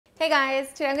Hey guys,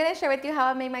 today I'm going to share with you how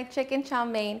I made my chicken chow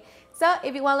mein. So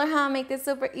if you want to learn how to make this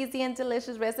super easy and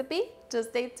delicious recipe, just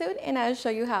stay tuned and I'll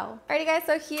show you how. Alrighty guys,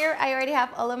 so here I already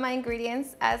have all of my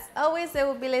ingredients. As always, they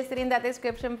will be listed in that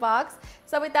description box.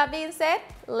 So with that being said,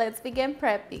 let's begin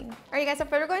prepping. Alright guys, so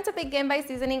first we're going to begin by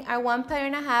seasoning our 1.5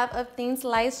 pounds of thin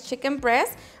sliced chicken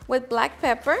breast with black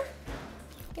pepper.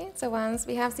 Okay, so once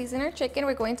we have seasoned our chicken,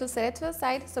 we're going to set it to the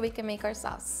side so we can make our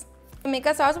sauce. To make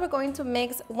our sauce, we're going to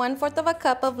mix 1/4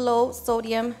 cup of low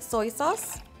sodium soy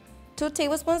sauce, 2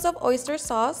 tablespoons of oyster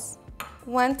sauce,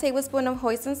 1 tablespoon of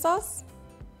hoisin sauce,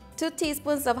 2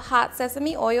 teaspoons of hot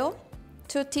sesame oil,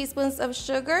 2 teaspoons of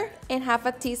sugar, and half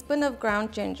a teaspoon of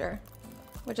ground ginger.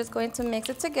 We're just going to mix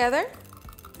it together.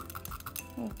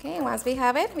 Okay, and once we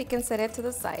have it, we can set it to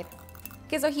the side.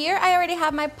 Okay, so here I already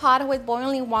have my pot with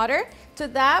boiling water. To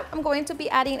that, I'm going to be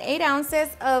adding 8 ounces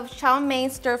of chow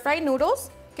mein stir-fried noodles.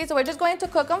 Okay, so we're just going to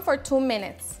cook them for 2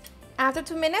 minutes. After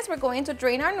 2 minutes, we're going to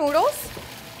drain our noodles.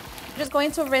 We're just going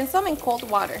to rinse them in cold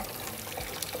water.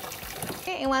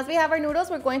 Okay, and once we have our noodles,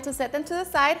 we're going to set them to the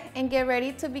side and get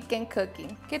ready to begin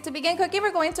cooking. Okay, to begin cooking,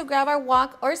 we're going to grab our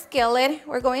wok or skillet.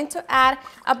 We're going to add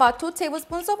about 2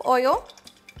 tablespoons of oil.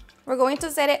 We're going to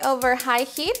set it over high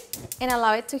heat and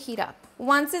allow it to heat up.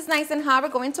 Once it's nice and hot,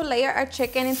 we're going to layer our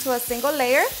chicken into a single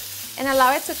layer and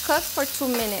allow it to cook for 2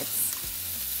 minutes.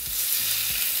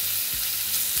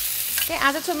 Okay,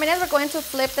 after 2 minutes, we're going to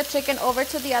flip the chicken over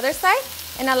to the other side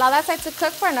and allow that side to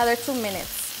cook for another 2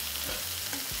 minutes.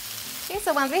 Okay,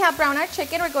 so once we have browned our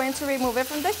chicken, we're going to remove it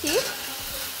from the heat.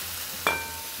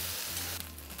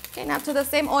 Okay, now to the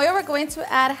same oil, we're going to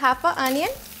add half an onion,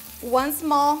 1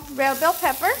 small red bell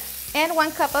pepper, and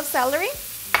 1 cup of celery.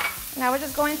 Now we're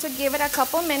just going to give it a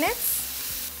couple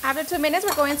minutes. After 2 minutes,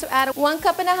 we're going to add 1.5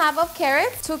 cups of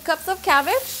carrots, 2 cups of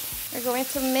cabbage. We're going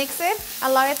to mix it,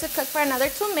 allow it to cook for another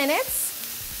 2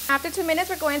 minutes. After 2 minutes,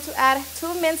 we're going to add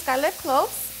 2 minced garlic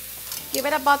cloves. Give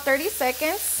it about 30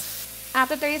 seconds.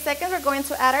 After 30 seconds, we're going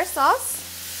to add our sauce.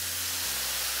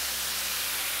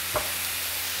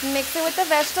 Mix it with the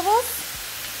vegetables.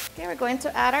 Okay, we're going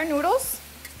to add our noodles.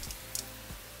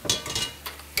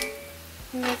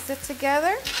 Mix it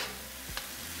together.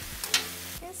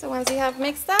 Okay, so once we have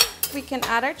mixed that, we can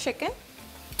add our chicken.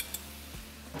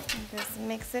 And just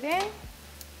mix it in,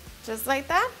 just like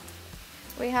that.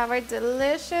 We have our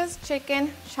delicious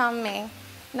chicken chow mein.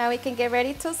 Now we can get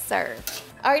ready to serve.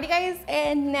 Alrighty guys,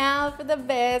 and now for the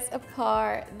best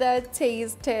part, the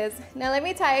taste test. Now let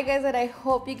me tell you guys that I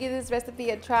hope you give this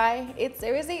recipe a try. It's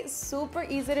seriously super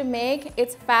easy to make,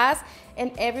 it's fast,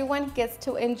 and everyone gets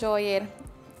to enjoy it.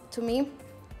 To me,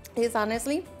 it's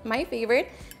honestly my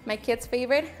favorite, my kids'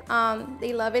 favorite.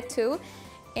 They love it too,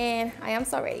 and I am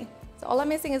so ready. So all I'm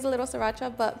missing is a little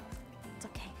sriracha, but it's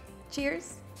okay.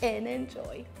 Cheers and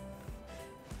enjoy.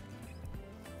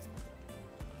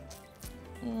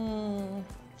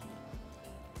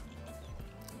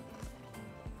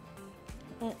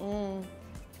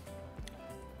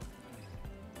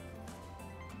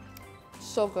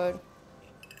 So good.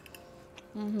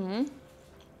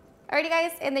 Alrighty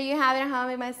guys, and there you have it, how I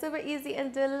made my super easy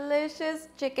and delicious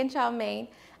chicken chow mein.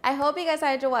 I hope you guys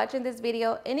enjoyed watching this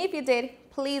video, and if you did,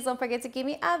 please don't forget to give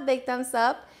me a big thumbs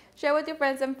up, share with your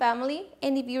friends and family,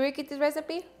 and if you repeat this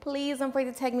recipe, please don't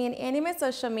forget to tag me in any of my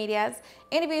social medias.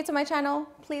 And if you're new to my channel,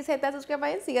 please hit that subscribe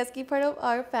button so you guys keep part of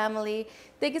our family.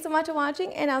 Thank you so much for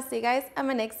watching, and I'll see you guys in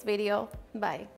my next video. Bye.